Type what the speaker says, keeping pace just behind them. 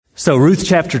So Ruth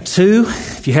chapter 2,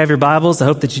 if you have your Bibles, I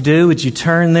hope that you do. Would you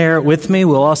turn there with me?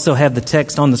 We'll also have the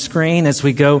text on the screen as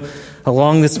we go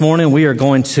along this morning. We are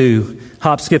going to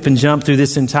hop, skip, and jump through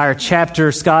this entire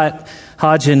chapter. Scott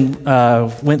Hodgin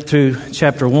went through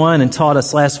chapter 1 and taught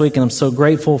us last week, and I'm so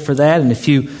grateful for that. And if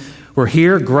you were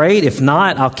here, great. If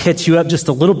not, I'll catch you up just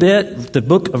a little bit. The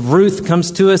book of Ruth comes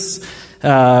to us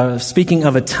speaking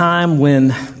of a time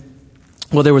when,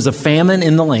 there was a famine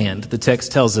in the land, the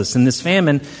text tells us. And this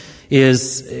famine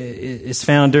is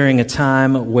found during a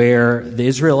time where the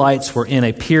Israelites were in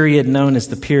a period known as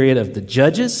the period of the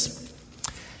Judges.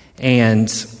 And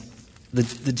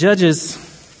the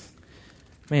Judges,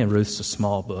 man, Ruth's a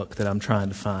small book that I'm trying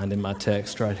to find in my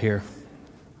text right here.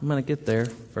 I'm going to get there.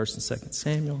 1st and 2nd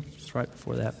Samuel. It's right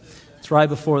before that. It's right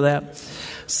before that.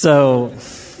 So,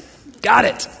 got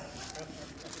it.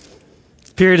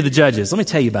 Period of the Judges. Let me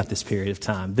tell you about this period of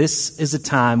time. This is a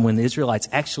time when the Israelites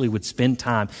actually would spend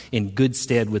time in good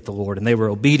stead with the Lord, and they were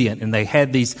obedient, and they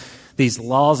had these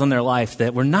laws on their life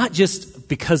that were not just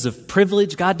because of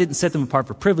privilege. God didn't set them apart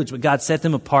for privilege, but God set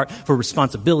them apart for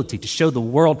responsibility, to show the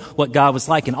world what God was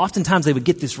like. And oftentimes they would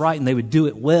get this right, and they would do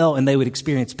it well, and they would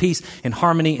experience peace and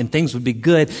harmony, and things would be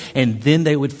good, and then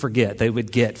they would forget. They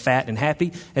would get fat and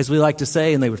happy, as we like to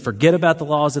say, and they would forget about the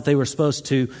laws that they were supposed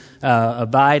to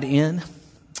abide in.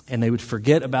 And they would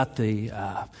forget about the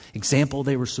example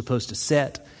they were supposed to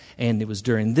set. And it was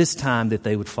during this time that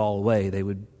they would fall away. They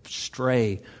would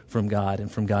stray from God and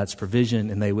from God's provision.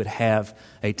 And they would have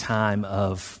a time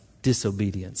of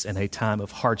disobedience and a time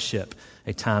of hardship,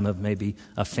 a time of maybe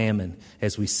a famine,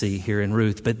 as we see here in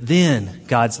Ruth. But then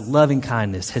God's loving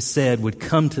kindness, Hesed, would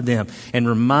come to them and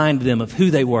remind them of who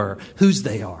they were, whose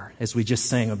they are, as we just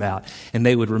sang about. And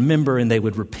they would remember and they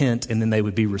would repent, and then they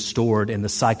would be restored, and the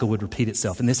cycle would repeat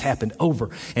itself. And this happened over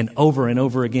and over and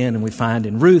over again. And we find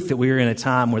in Ruth that we are in a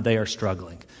time where they are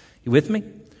struggling. You with me?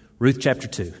 Ruth chapter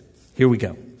 2. Here we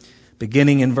go.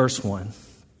 Beginning in verse 1.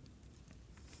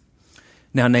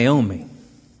 Now Naomi.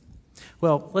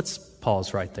 Well, let's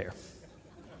pause right there,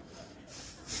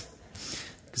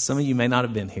 because some of you may not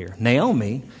have been here.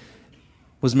 Naomi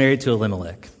was married to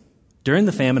Elimelech. During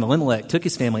the famine, Elimelech took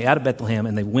his family out of Bethlehem,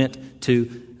 and they went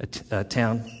to a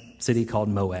city called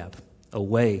Moab,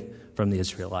 away from the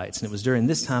Israelites. And it was during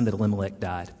this time that Elimelech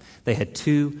died. They had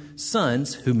 2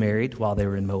 sons who married while they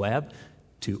were in Moab,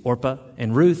 to Orpah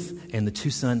and Ruth, and the 2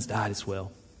 sons died as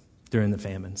well during the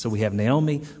famine. So we have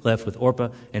Naomi left with Orpah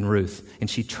and Ruth. And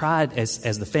she tried,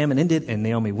 as the famine ended and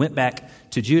Naomi went back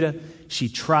to Judah, she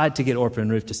tried to get Orpah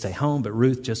and Ruth to stay home, but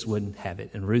Ruth just wouldn't have it.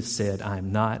 And Ruth said,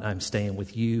 I'm staying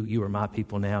with you. You are my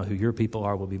people now. Who your people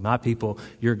are will be my people.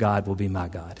 Your God will be my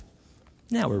God.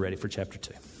 Now we're ready for chapter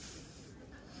 2.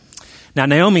 Now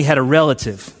Naomi had a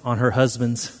relative on her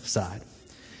husband's side.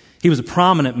 He was a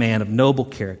prominent man of noble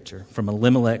character from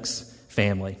Elimelech's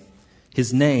family.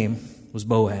 His name was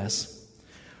Boaz.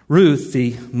 Ruth,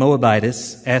 the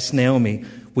Moabitess, asked Naomi,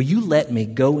 "Will you let me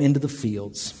go into the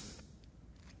fields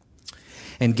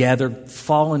and gather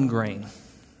fallen grain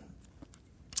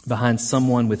behind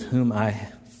someone with whom I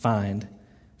find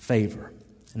favor?"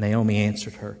 And Naomi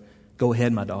answered her, "Go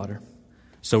ahead, my daughter."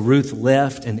 So Ruth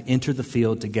left and entered the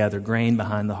field to gather grain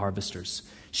behind the harvesters.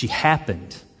 She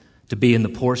happened to be in the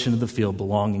portion of the field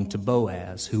belonging to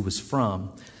Boaz, who was from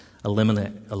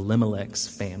Elimelech's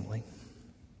family.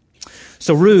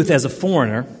 So Ruth, as a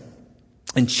foreigner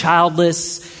and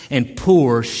childless and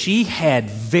poor, she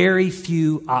had very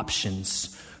few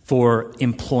options for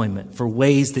employment, for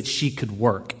ways that she could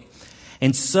work.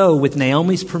 And so, with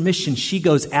Naomi's permission, she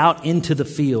goes out into the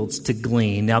fields to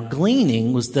glean. Now,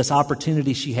 gleaning was this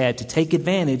opportunity she had to take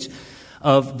advantage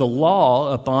of the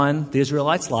law upon the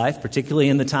Israelites' life, particularly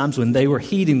in the times when they were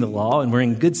heeding the law and were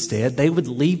in good stead. They would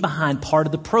leave behind part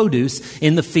of the produce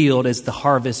in the field as the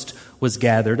harvest was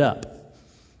gathered up.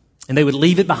 And they would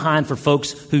leave it behind for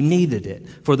folks who needed it,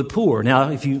 for the poor. Now,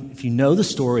 if you know the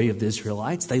story of the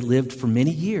Israelites, they lived for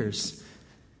many years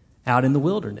out in the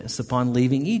wilderness upon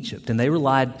leaving Egypt. And they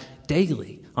relied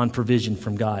daily on provision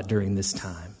from God during this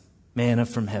time, manna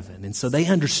from heaven. And so they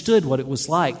understood what it was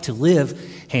like to live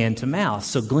hand to mouth.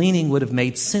 So gleaning would have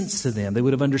made sense to them. They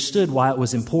would have understood why it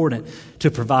was important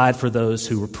to provide for those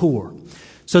who were poor.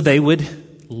 So they would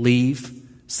leave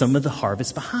some of the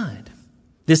harvest behind.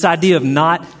 This idea of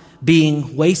not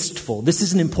being wasteful. This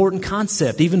is an important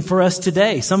concept, even for us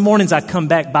today. Some mornings I come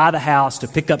back by the house to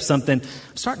pick up something.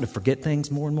 I'm starting to forget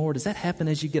things more and more. Does that happen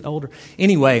as you get older?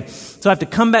 Anyway, so I have to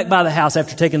come back by the house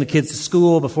after taking the kids to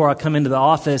school before I come into the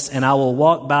office, and I will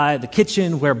walk by the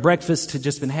kitchen where breakfast had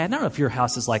just been had. I don't know if your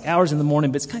house is like ours in the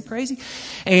morning, but it's kind of crazy.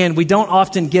 And we don't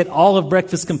often get all of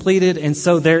breakfast completed, and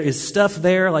so there is stuff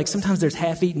there. Like sometimes there's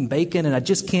half-eaten bacon, and I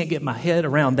just can't get my head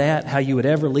around that, how you would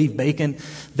ever leave bacon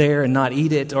there and not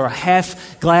eat it. Or a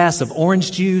half glass of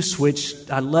orange juice, which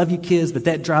I love you kids, but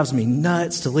that drives me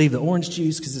nuts to leave the orange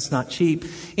juice because it's not cheap.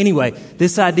 Anyway,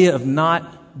 this idea of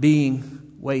not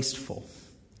being wasteful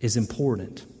is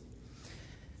important.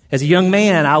 As a young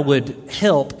man, I would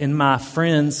help in my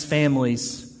friends'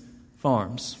 families'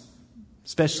 farms,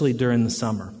 especially during the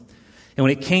summer. And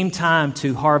when it came time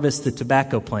to harvest the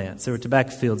tobacco plants, there were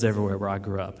tobacco fields everywhere where I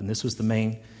grew up, and this was the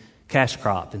main cash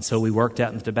crop. And so we worked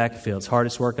out in the tobacco fields,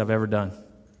 hardest work I've ever done.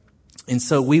 And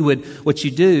so what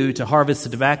you do to harvest the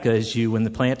tobacco is when the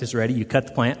plant is ready, you cut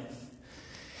the plant,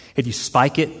 and you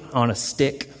spike it on a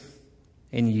stick,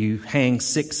 and you hang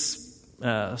 6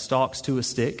 stalks to a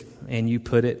stick, and you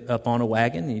put it up on a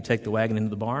wagon, and you take the wagon into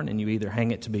the barn, and you either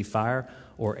hang it to be fire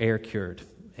or air cured,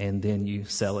 and then you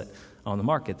sell it on the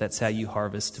market. That's how you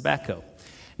harvest tobacco.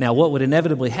 Now, what would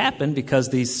inevitably happen, because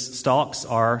these stalks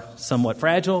are somewhat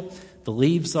fragile, the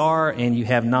leaves are, and you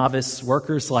have novice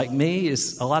workers like me,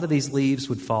 is a lot of these leaves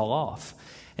would fall off.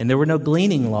 And there were no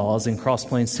gleaning laws in Cross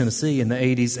Plains, Tennessee in the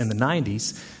 80s and the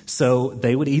 90s, so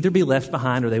they would either be left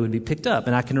behind or they would be picked up.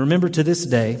 And I can remember to this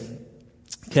day,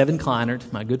 Kevin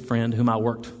Kleinert, my good friend, whom I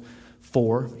worked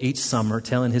for each summer,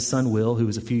 telling his son Will, who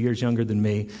was a few years younger than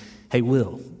me, "Hey,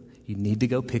 Will, you need to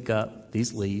go pick up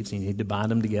these leaves. You need to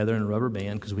bind them together in a rubber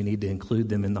band because we need to include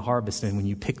them in the harvest. And when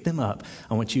you pick them up,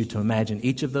 I want you to imagine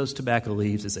each of those tobacco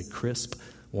leaves is a crisp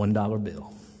 $1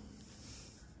 bill."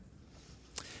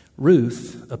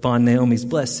 Ruth, upon Naomi's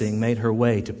blessing, made her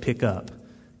way to pick up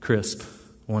crisp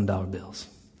 $1 bills,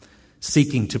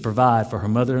 seeking to provide for her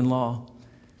mother-in-law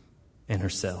and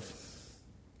herself.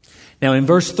 Now, in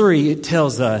verse 3, it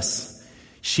tells us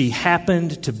she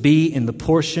happened to be in the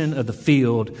portion of the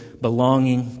field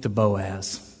belonging to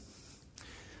Boaz.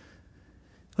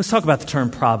 Let's talk about the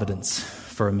term providence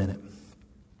for a minute.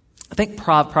 I think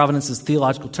providence is a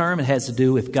theological term. It has to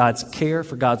do with God's care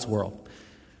for God's world.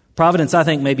 Providence, I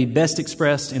think, may be best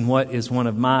expressed in what is one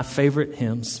of my favorite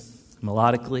hymns,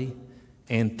 melodically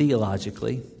and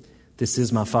theologically. This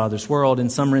is my Father's world. In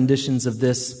some renditions of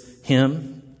this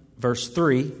hymn, verse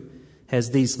 3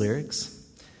 has these lyrics.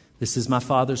 "This is my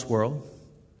Father's world.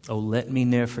 Oh, let me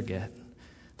ne'er forget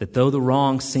that though the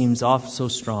wrong seems oft so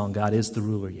strong, God is the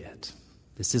ruler yet.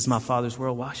 This is my Father's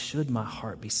world. Why should my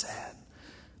heart be sad?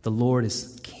 The Lord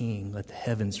is King. Let the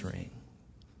heavens ring.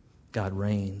 God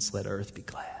reigns. Let earth be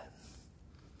glad."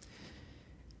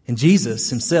 And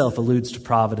Jesus himself alludes to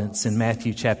providence in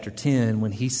Matthew chapter 10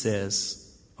 when he says,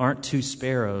 "Aren't 2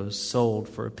 sparrows sold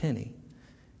for a penny?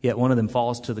 Yet one of them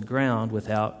falls to the ground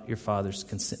without your Father's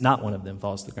consent. Not one of them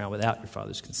falls to the ground without your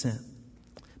Father's consent.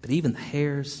 But even the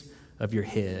hairs of your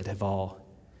head have all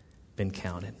been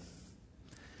counted."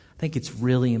 I think it's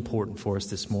really important for us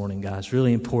this morning, guys,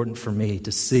 really important for me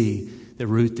to see that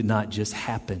Ruth did not just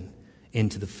happen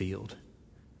into the field,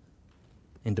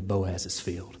 into Boaz's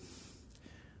field.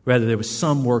 Rather, there was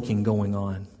some working going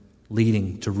on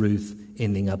leading to Ruth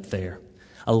ending up there,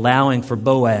 allowing for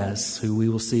Boaz, who we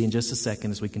will see in just a second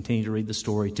as we continue to read the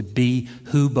story, to be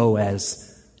who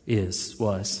Boaz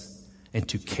was, and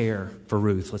to care for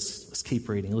Ruth. Let's keep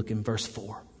reading. Look in verse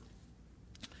 4.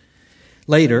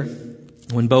 "Later,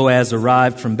 when Boaz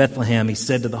arrived from Bethlehem, he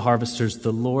said to the harvesters,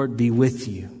 'The Lord be with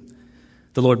you.'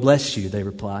 'The Lord bless you,' they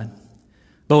replied.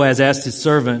 Boaz asked his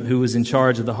servant, who was in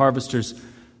charge of the harvesters,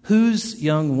 'Whose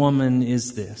young woman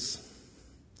is this?'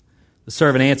 The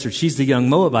servant answered, 'She's the young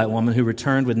Moabite woman who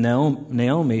returned with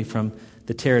Naomi from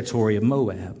the territory of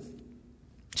Moab.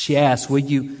 She asked, "Will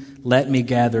you let me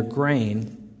gather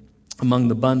grain among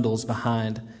the bundles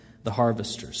behind the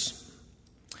harvesters?"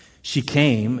 She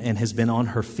came and has been on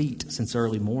her feet since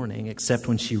early morning, except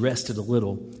when she rested a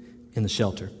little in the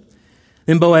shelter."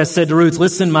 Then Boaz said to Ruth,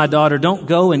 "Listen, my daughter, don't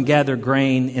go and gather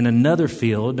grain in another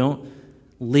field. Don't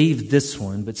leave this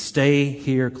one, but stay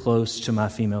here close to my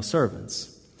female servants.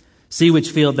 See which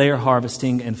field they are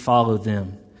harvesting and follow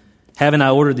them. Haven't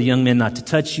I ordered the young men not to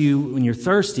touch you? When you're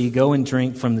thirsty, go and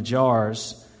drink from the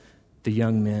jars the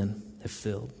young men have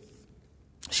filled."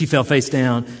 She fell face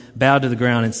down, bowed to the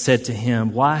ground, and said to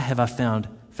him, "Why have I found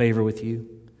favor with you,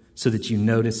 so that you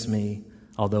notice me,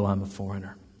 although I'm a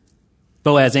foreigner?"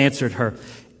 Boaz answered her,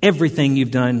 "Everything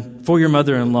you've done for your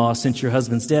mother-in-law since your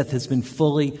husband's death has been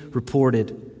fully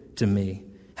reported to me,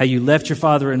 how you left your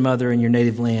father and mother in your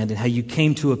native land, and how you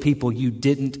came to a people you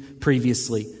didn't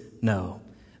previously know.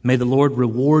 May the Lord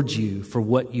reward you for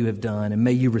what you have done, and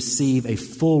may you receive a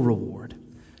full reward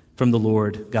from the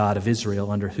Lord God of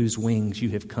Israel, under whose wings you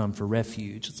have come for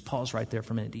refuge. Let's pause right there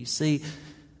for a minute. Do you see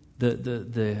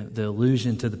the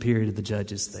allusion to the period of the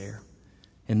judges there?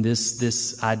 And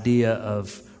this idea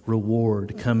of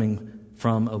reward coming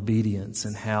from obedience,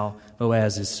 and how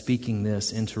Boaz is speaking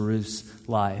this into Ruth's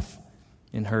life,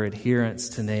 in her adherence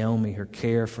to Naomi, her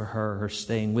care for her, her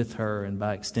staying with her, and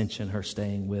by extension, her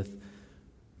staying with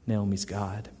Naomi's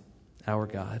God, our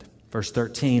God. Verse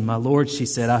 13, "My Lord," she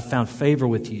said, "I found favor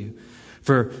with you,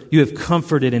 for you have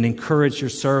comforted and encouraged your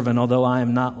servant, although I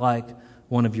am not like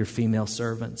one of your female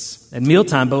servants." At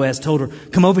mealtime, Boaz told her,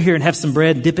 "Come over here and have some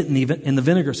bread and dip it in the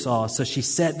vinegar sauce." So she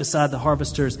sat beside the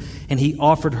harvesters, and he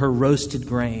offered her roasted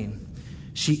grain.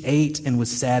 She ate and was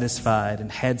satisfied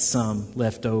and had some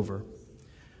left over.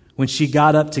 When she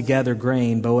got up to gather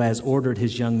grain, Boaz ordered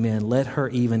his young men, "Let her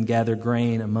even gather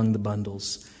grain among the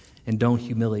bundles, and don't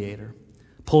humiliate her.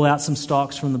 Pull out some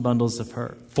stalks from the bundles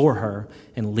for her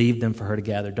and leave them for her to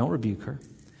gather. Don't rebuke her."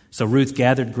 So Ruth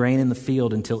gathered grain in the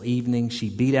field until evening. She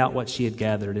beat out what she had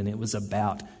gathered, and it was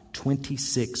about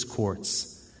 26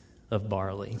 quarts of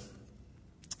barley.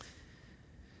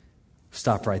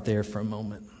 Stop right there for a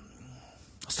moment.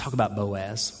 Let's talk about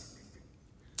Boaz.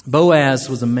 Boaz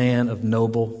was a man of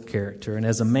noble character, and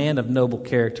as a man of noble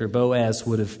character, Boaz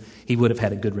would have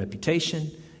had a good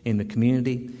reputation in the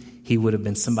community. He would have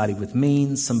been somebody with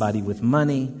means, somebody with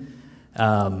money.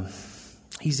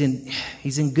 He's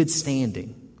in good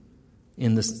standing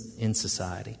in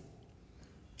society.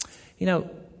 You know,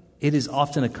 it has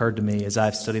often occurred to me as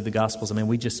I've studied the Gospels. I mean,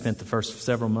 we just spent the first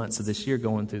several months of this year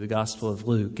going through the Gospel of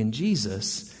Luke, and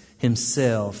Jesus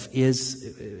himself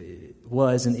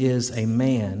was and is a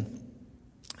man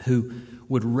who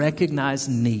would recognize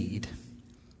need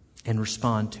and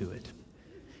respond to it.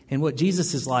 And what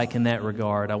Jesus is like in that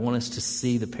regard, I want us to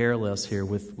see the parallels here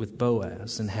with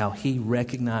Boaz and how he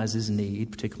recognizes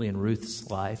need, particularly in Ruth's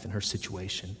life and her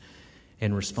situation,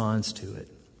 and responds to it.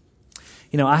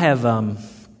 You know, I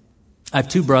have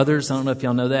two brothers. I don't know if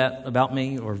y'all know that about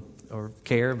me or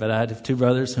care, but I have two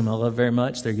brothers whom I love very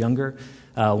much. They're younger.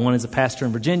 One is a pastor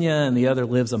in Virginia, and the other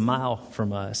lives a mile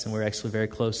from us, and we're actually very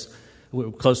close.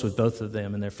 We're close with both of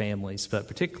them and their families, but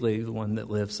particularly the one that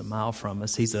lives a mile from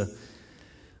us.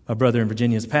 My brother in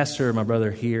Virginia is a pastor. My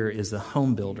brother here is a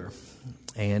home builder,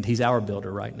 and he's our builder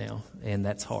right now, and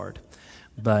that's hard.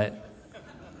 But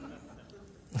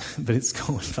it's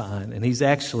going fine. And he's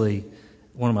actually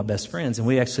one of my best friends, and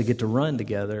we actually get to run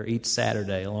together each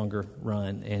Saturday, a longer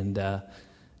run,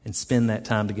 and spend that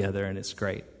time together, and it's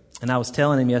great. And I was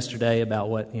telling him yesterday about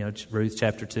what, Ruth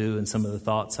chapter 2 and some of the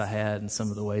thoughts I had and some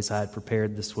of the ways I had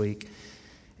prepared this week.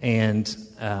 And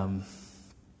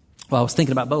I was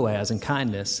thinking about Boaz and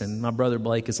kindness, and my brother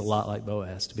Blake is a lot like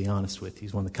Boaz, to be honest with you.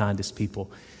 He's one of the kindest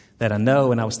people that I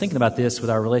know, and I was thinking about this with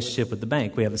our relationship with the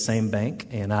bank. We have the same bank,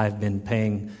 and I've been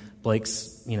paying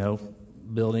Blake's,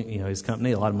 building, his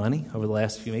company a lot of money over the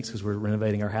last few weeks because we're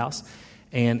renovating our house.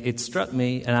 And it struck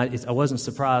me, and I wasn't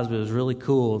surprised, but it was really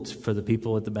cool for the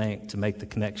people at the bank to make the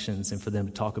connections and for them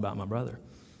to talk about my brother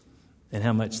and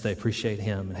how much they appreciate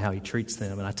him and how he treats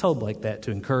them. And I told Blake that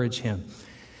to encourage him.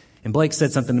 And Blake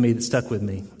said something to me that stuck with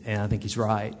me, and I think he's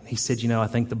right. He said, I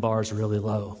think the bar is really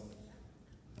low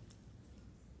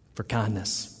for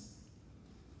kindness.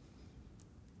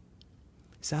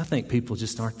 He said, I think people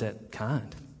just aren't that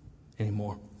kind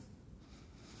anymore.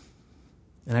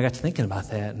 And I got to thinking about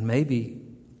that, and maybe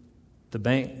the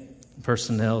bank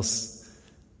personnel's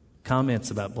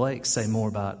comments about Blake say more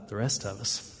about the rest of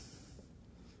us.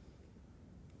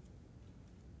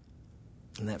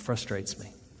 And that frustrates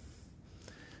me,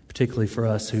 particularly for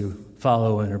us who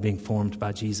follow and are being formed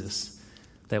by Jesus,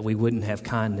 that we wouldn't have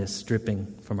kindness dripping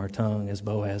from our tongue as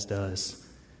Boaz does,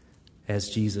 as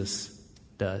Jesus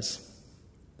does.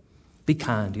 Be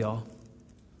kind, y'all.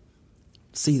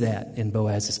 See that in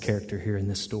Boaz's character here in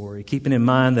this story. Keeping in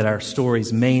mind that our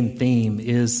story's main theme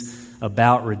is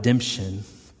about redemption.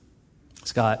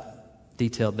 Scott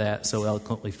detailed that so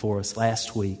eloquently for us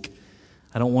last week.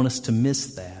 I don't want us to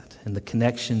miss that and the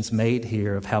connections made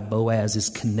here of how Boaz is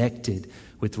connected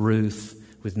with Ruth,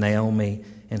 with Naomi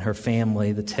and her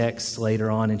family. The text later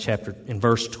on in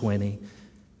verse 20,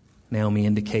 Naomi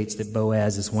indicates that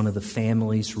Boaz is one of the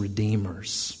family's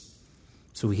redeemers.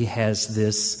 So he has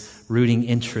this rooting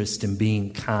interest in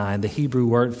being kind. The Hebrew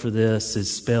word for this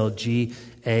is spelled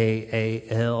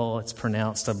G-A-A-L. It's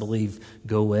pronounced, I believe,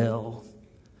 Goel.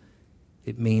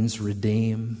 It means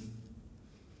redeem.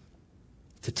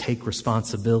 to take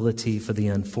responsibility for the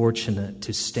unfortunate,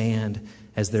 to stand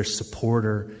as their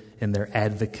supporter and their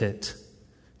advocate.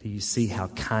 Do you see how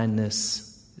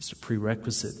kindness is a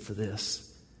prerequisite for this?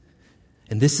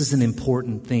 And this is an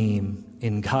important theme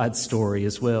in God's story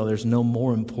as well. There's no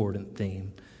more important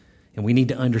theme. And we need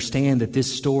to understand that this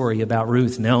story about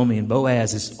Ruth, Naomi, and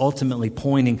Boaz is ultimately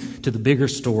pointing to the bigger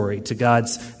story, to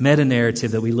God's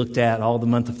meta-narrative that we looked at all the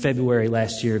month of February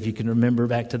last year, if you can remember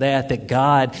back to that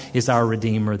God is our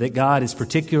Redeemer, that God is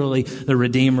particularly the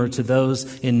Redeemer to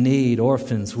those in need,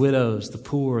 orphans, widows, the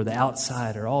poor, the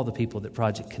outsider, all the people that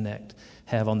Project Connect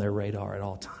have on their radar at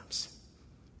all times,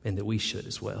 and that we should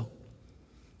as well.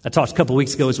 I talked a couple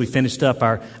weeks ago as we finished up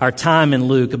our time in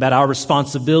Luke about our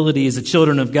responsibility as the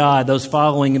children of God, those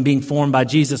following and being formed by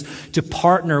Jesus, to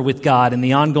partner with God in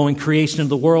the ongoing creation of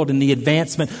the world and the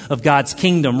advancement of God's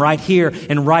kingdom right here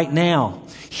and right now.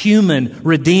 Human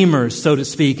redeemers, so to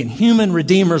speak, and human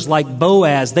redeemers like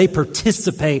Boaz, they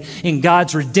participate in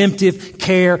God's redemptive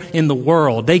care in the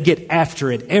world. They get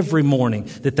after it every morning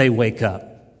that they wake up.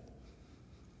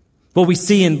 What we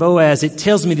see in Boaz, it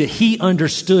tells me that he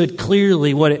understood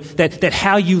clearly that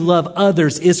how you love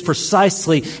others is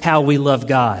precisely how we love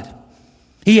God.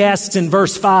 He asks in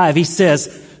verse 5, he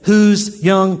says, "Whose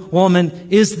young woman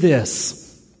is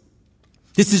this?"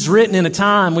 This is written in a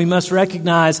time, we must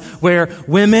recognize, where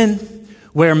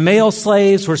male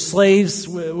slaves were slaves,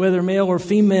 whether male or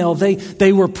female,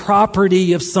 they were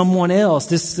property of someone else.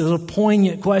 This is a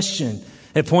poignant question.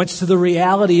 It points to the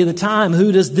reality of the time.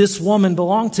 Who does this woman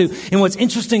belong to? And what's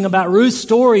interesting about Ruth's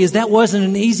story is that wasn't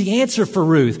an easy answer for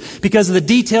Ruth. Because of the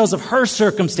details of her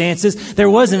circumstances, there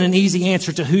wasn't an easy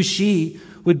answer to who she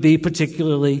would be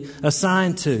particularly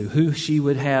assigned to, who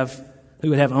would have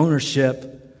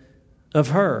ownership of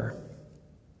her.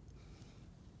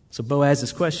 So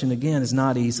Boaz's question, again, is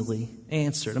not easily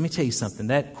answered. Let me tell you something.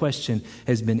 That question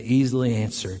has been easily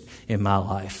answered in my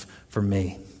life for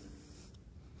me.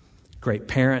 Great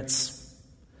parents.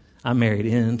 I married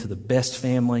into the best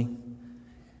family.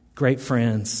 Great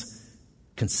friends.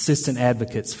 Consistent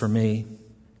advocates for me.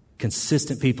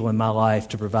 Consistent people in my life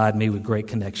to provide me with great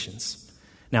connections.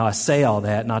 Now, I say all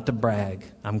that not to brag.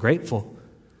 I'm grateful.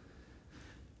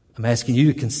 I'm asking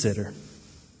you to consider,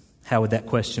 how would that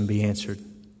question be answered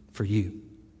for you?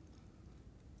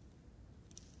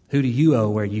 Who do you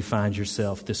owe where you find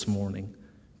yourself this morning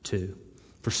to?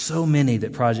 For so many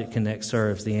that Project Connect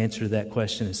serves, the answer to that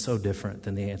question is so different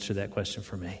than the answer to that question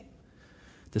for me.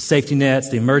 The safety nets,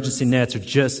 the emergency nets are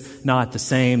just not the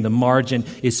same. The margin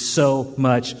is so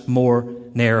much more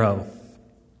narrow.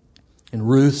 And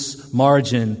Ruth's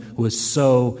margin was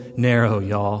so narrow,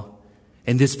 y'all.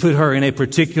 And this put her in a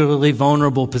particularly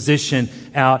vulnerable position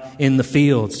out in the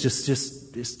fields.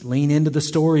 Just lean into the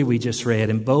story we just read.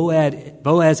 And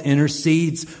Boaz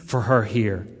intercedes for her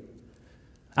here.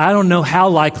 I don't know how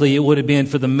likely it would have been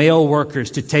for the male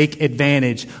workers to take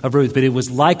advantage of Ruth, but it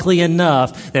was likely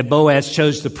enough that Boaz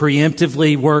chose to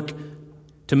preemptively work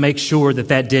to make sure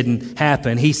that didn't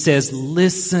happen. He says,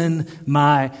 "Listen,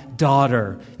 my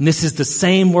daughter." And this is the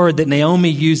same word that Naomi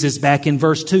uses back in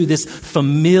verse 2, this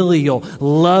familial,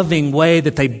 loving way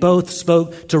that they both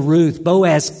spoke to Ruth.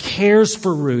 Boaz cares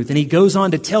for Ruth, and he goes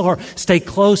on to tell her, stay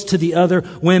close to the other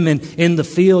women in the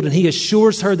field, and he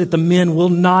assures her that the men will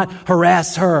not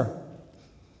harass her.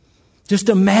 Just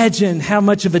imagine how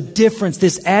much of a difference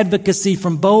this advocacy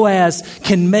from Boaz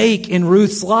can make in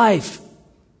Ruth's life.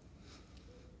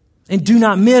 And do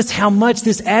not miss how much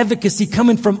this advocacy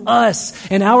coming from us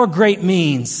and our great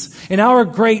means and our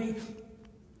great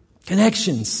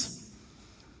connections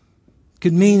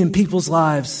could mean in people's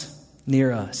lives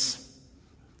near us.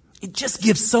 It just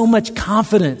gives so much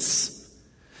confidence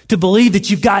to believe that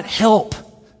you've got help.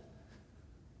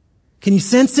 Can you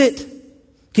sense it?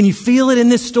 Can you feel it in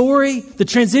this story? The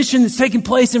transition that's taking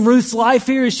place in Ruth's life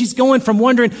here is she's going from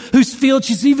wondering whose field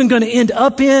she's even going to end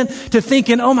up in to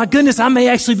thinking, oh my goodness, I may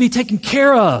actually be taken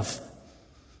care of.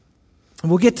 And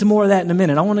we'll get to more of that in a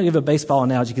minute. I want to give a baseball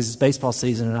analogy because it's baseball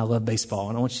season and I love baseball.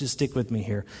 And I want you to stick with me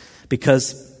here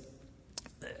because,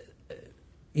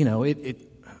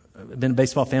 I've been a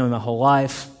baseball family my whole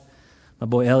life. My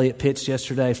boy Elliot pitched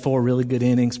yesterday, 4 really good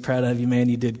innings. Proud of you, man.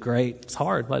 You did great. It's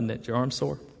hard, wasn't it? Your arm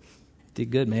sore? Did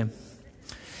good, man.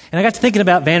 And I got to thinking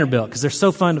about Vanderbilt because they're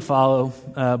so fun to follow.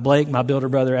 Blake, my builder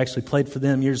brother, actually played for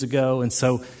them years ago. And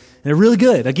they're really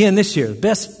good. Again, this year,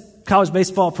 best college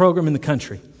baseball program in the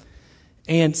country.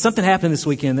 And something happened this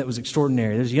weekend that was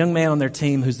extraordinary. There's a young man on their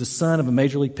team who's the son of a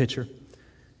major league pitcher.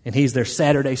 And he's their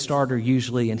Saturday starter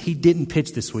usually. And he didn't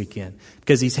pitch this weekend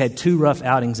because he's had 2 rough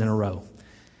outings in a row.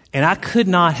 And I could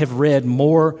not have read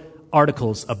more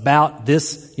articles about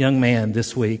this young man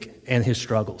this week and his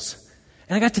struggles.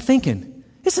 And I got to thinking,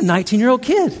 it's a 19-year-old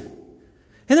kid.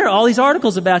 And there are all these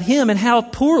articles about him and how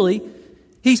poorly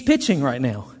he's pitching right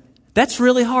now. That's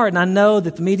really hard. And I know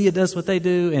that the media does what they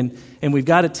do, and we've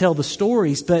got to tell the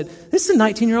stories, but this is a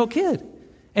 19-year-old kid.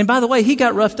 And by the way, he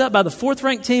got roughed up by the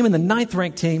 4th-ranked team and the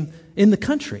 9th-ranked team in the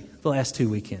country the last 2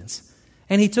 weekends.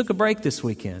 And he took a break this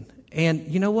weekend. And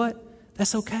you know what?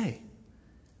 That's okay.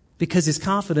 Because his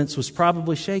confidence was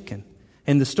probably shaken.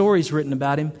 And the stories written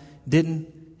about him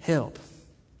didn't help.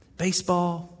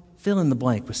 Baseball, fill in the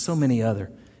blank with so many other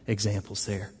examples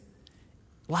there.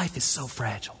 Life is so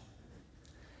fragile.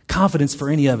 Confidence for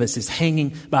any of us is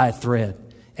hanging by a thread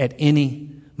at any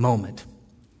moment.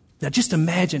 Now just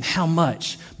imagine how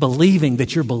much believing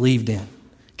that you're believed in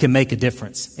can make a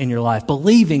difference in your life.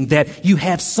 Believing that you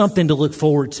have something to look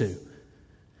forward to.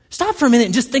 Stop for a minute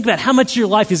and just think about how much your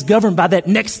life is governed by that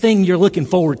next thing you're looking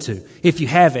forward to, if you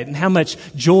have it, and how much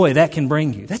joy that can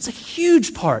bring you. That's a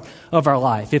huge part of our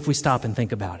life if we stop and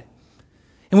think about it.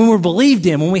 And when we're believed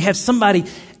in, when we have somebody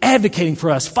advocating for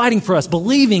us, fighting for us,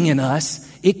 believing in us,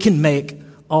 it can make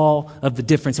all of the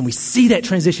difference. And we see that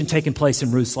transition taking place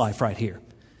in Ruth's life right here.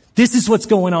 This is what's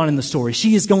going on in the story.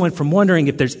 She is going from wondering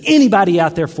if there's anybody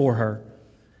out there for her.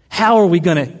 How are we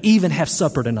going to even have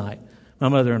supper tonight, my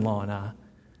mother-in-law and I?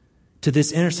 To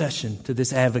this intercession, to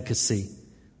this advocacy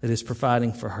that is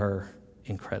providing for her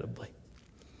incredibly.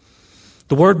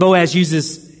 The word Boaz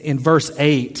uses in verse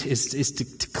 8 is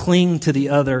to cling to the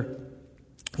other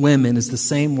women, is the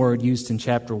same word used in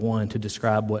chapter 1 to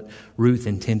describe what Ruth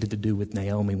intended to do with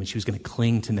Naomi when she was going to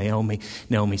cling to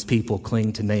Naomi's people,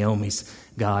 cling to Naomi's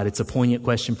God. It's a poignant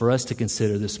question for us to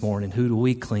consider this morning. Who do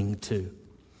we cling to?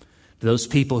 Those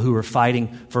people who are fighting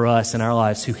for us in our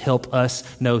lives, who help us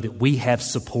know that we have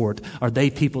support, are they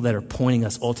people that are pointing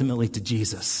us ultimately to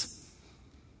Jesus?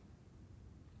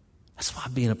 That's why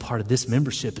being a part of this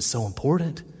membership is so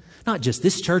important. Not just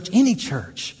this church, any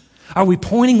church. Are we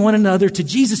pointing one another to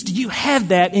Jesus? Do you have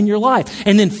that in your life?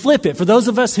 And then flip it. For those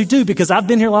of us who do, because I've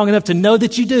been here long enough to know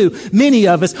that you do, many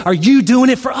of us, are you doing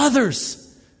it for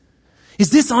others? Is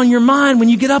this on your mind when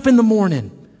you get up in the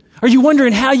morning? Are you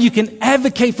wondering how you can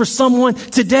advocate for someone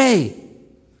today?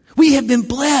 We have been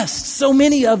blessed, so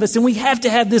many of us, and we have to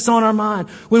have this on our mind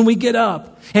when we get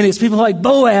up. And it's people like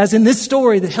Boaz in this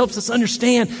story that helps us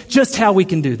understand just how we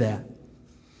can do that.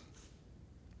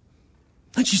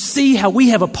 Don't you see how we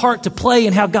have a part to play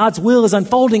in how God's will is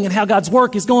unfolding and how God's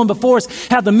work is going before us,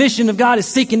 how the mission of God is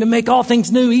seeking to make all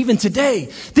things new even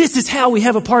today? This is how we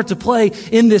have a part to play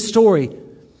in this story.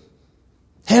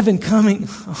 Heaven coming,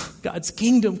 God's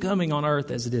kingdom coming on earth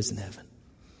as it is in heaven.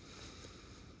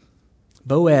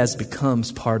 Boaz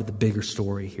becomes part of the bigger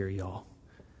story here, y'all.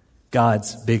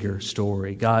 God's bigger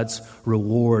story. God's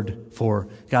reward for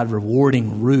God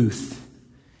rewarding Ruth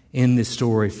in this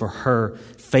story for her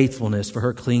faithfulness, for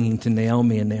her clinging to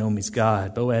Naomi and Naomi's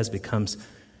God. Boaz becomes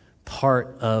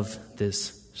part of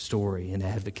this story and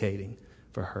advocating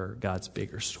for her, God's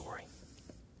bigger story.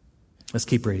 Let's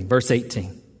keep reading. Verse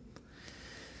 18.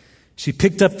 She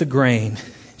picked up the grain.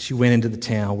 She went into the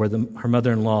town where her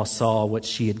mother-in-law saw what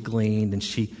she had gleaned, and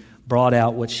she brought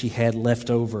out what she had left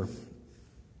over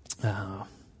from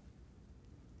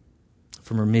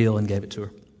her meal and gave it to her.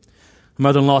 Her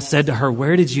mother-in-law said to her,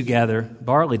 "Where did you gather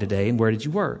barley today, and where did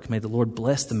you work? May the Lord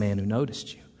bless the man who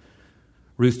noticed you."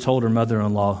 Ruth told her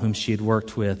mother-in-law whom she had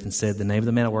worked with and said, "The name of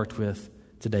the man I worked with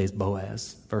today is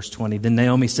Boaz." Verse 20, then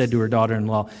Naomi said to her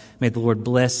daughter-in-law, "May the Lord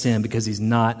bless him because he's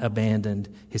not abandoned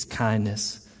his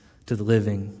kindness to the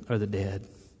living or the dead."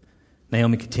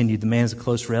 Naomi continued, "The man is a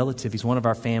close relative. He's one of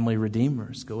our family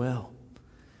redeemers. Goel."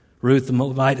 Ruth the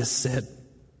Moabitess said,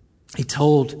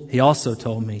 He also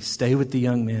told me, stay with the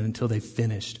young men until they've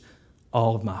finished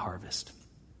all of my harvest."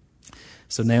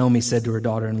 So Naomi said to her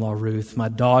daughter-in-law Ruth, "My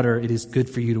daughter, it is good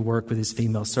for you to work with his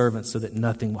female servants so that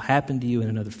nothing will happen to you in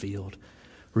another field."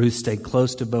 Ruth stayed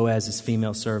close to Boaz's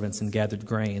female servants and gathered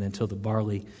grain until the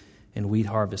barley and wheat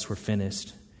harvests were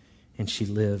finished, and she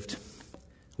lived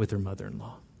with her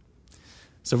mother-in-law.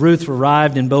 So Ruth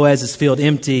arrived in Boaz's field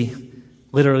empty,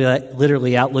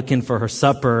 literally out looking for her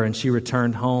supper, and she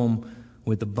returned home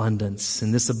with abundance.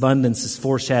 And this abundance is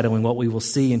foreshadowing what we will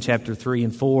see in chapter 3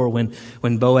 and 4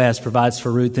 when Boaz provides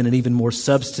for Ruth in an even more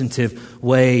substantive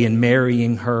way in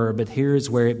marrying her. But here is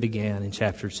where it began in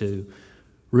chapter 2.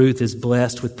 Ruth is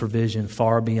blessed with provision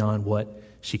far beyond what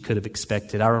she could have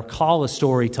expected. I recall a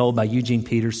story told by Eugene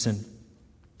Peterson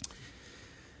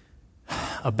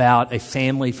about a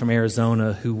family from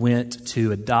Arizona who went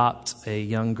to adopt a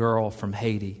young girl from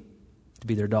Haiti to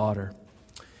be their daughter.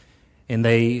 And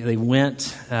they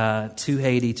went to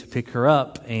Haiti to pick her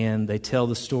up, and they tell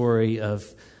the story of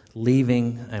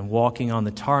leaving and walking on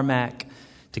the tarmac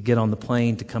to get on the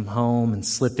plane to come home and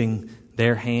slipping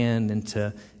their hand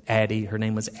into Addie. Her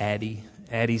name was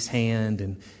Addie's hand,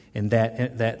 and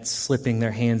that slipping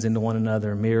their hands into one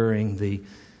another, mirroring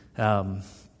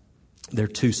their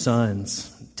two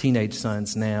sons, teenage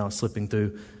sons now, slipping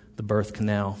through the birth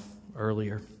canal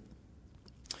earlier.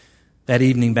 That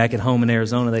evening back at home in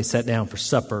Arizona, they sat down for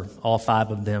supper, all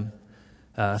five of them,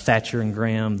 Thatcher and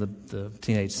Graham, the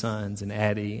teenage sons, and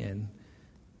Addie and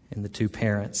the two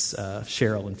parents,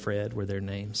 Cheryl and Fred were their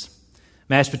names.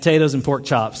 Mashed potatoes and pork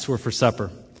chops were for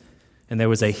supper, and there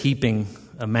was a heaping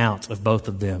amount of both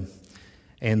of them.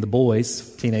 And the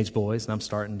boys, teenage boys, and I'm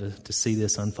starting to see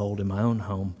this unfold in my own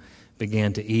home,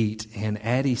 began to eat. And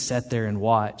Addie sat there and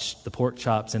watched the pork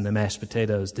chops and the mashed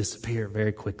potatoes disappear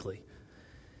very quickly.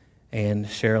 And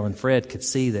Cheryl and Fred could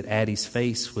see that Addie's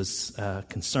face was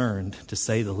concerned, to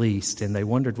say the least, and they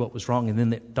wondered what was wrong, and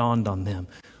then it dawned on them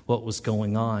what was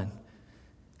going on.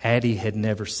 Addie had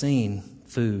never seen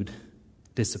food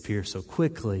disappear so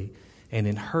quickly, and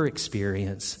in her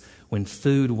experience, when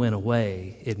food went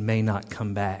away, it may not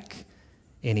come back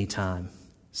anytime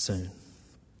soon.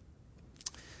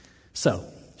 So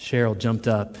Cheryl jumped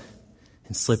up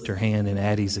and slipped her hand in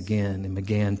Addie's again and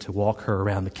began to walk her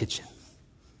around the kitchen.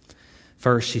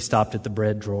 First, she stopped at the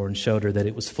bread drawer and showed her that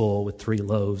it was full with 3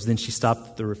 loaves. Then she stopped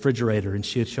at the refrigerator and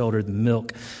she showed her the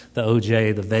milk, the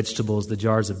OJ, the vegetables, the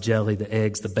jars of jelly, the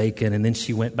eggs, the bacon. And then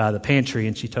she went by the pantry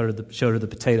and she showed her the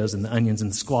potatoes and the onions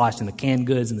and the squash and the canned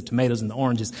goods and the tomatoes and the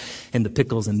oranges and the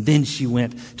pickles. And then she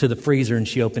went to the freezer and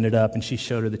she opened it up and she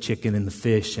showed her the chicken and the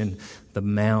fish and the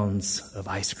mounds of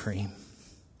ice cream.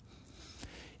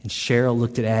 And Cheryl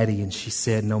looked at Addie and she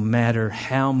said, "No matter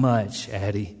how much,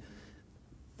 Addie,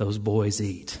 those boys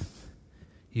eat,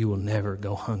 you will never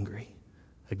go hungry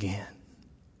again."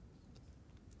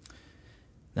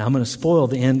 Now, I'm going to spoil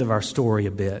the end of our story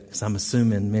a bit, because I'm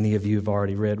assuming many of you have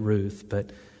already read Ruth, but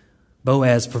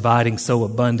Boaz providing so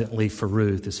abundantly for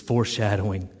Ruth is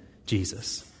foreshadowing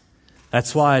Jesus.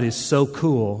 That's why it is so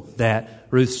cool that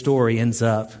Ruth's story ends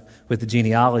up with the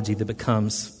genealogy that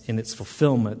becomes, in its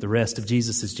fulfillment, the rest of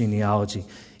Jesus' genealogy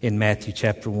in Matthew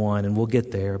chapter 1, and we'll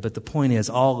get there. But the point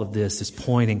is, all of this is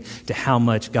pointing to how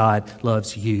much God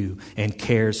loves you and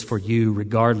cares for you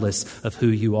regardless of who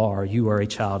you are. You are a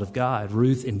child of God.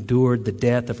 Ruth endured the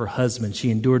death of her husband.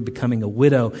 She endured becoming a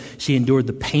widow. She endured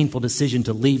the painful decision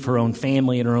to leave her own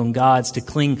family and her own gods, to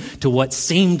cling to what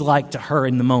seemed like to her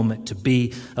in the moment to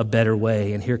be a better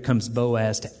way. And here comes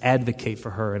Boaz to advocate for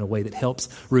her in a way that helps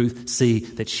Ruth see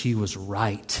that she was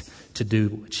right to do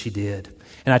what she did.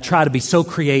 And I try to be so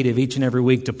creative each and every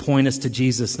week to point us to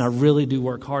Jesus, and I really do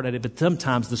work hard at it, but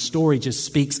sometimes the story just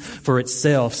speaks for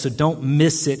itself, so don't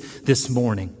miss it this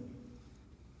morning.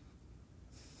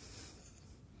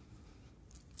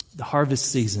 The harvest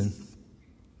season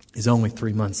is only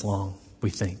 3 months long, we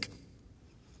think.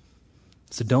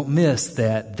 So don't miss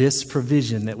that this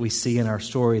provision that we see in our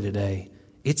story today,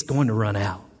 it's going to run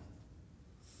out.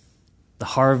 The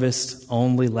harvest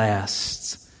only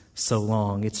lasts so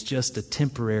long. It's just a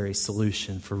temporary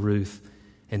solution for Ruth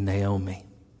and Naomi.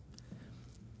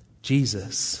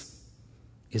 Jesus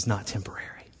is not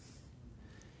temporary.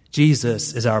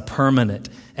 Jesus is our permanent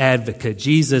advocate.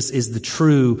 Jesus is the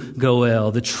true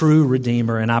Goel, the true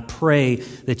Redeemer. And I pray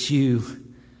that you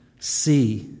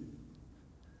see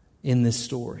in this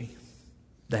story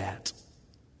that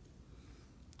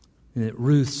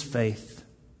Ruth's faith,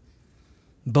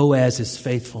 Boaz's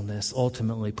faithfulness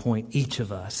ultimately point each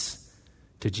of us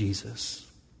to Jesus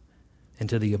and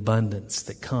to the abundance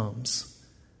that comes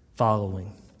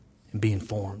following and being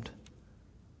formed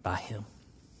by Him.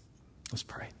 Let's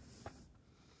pray.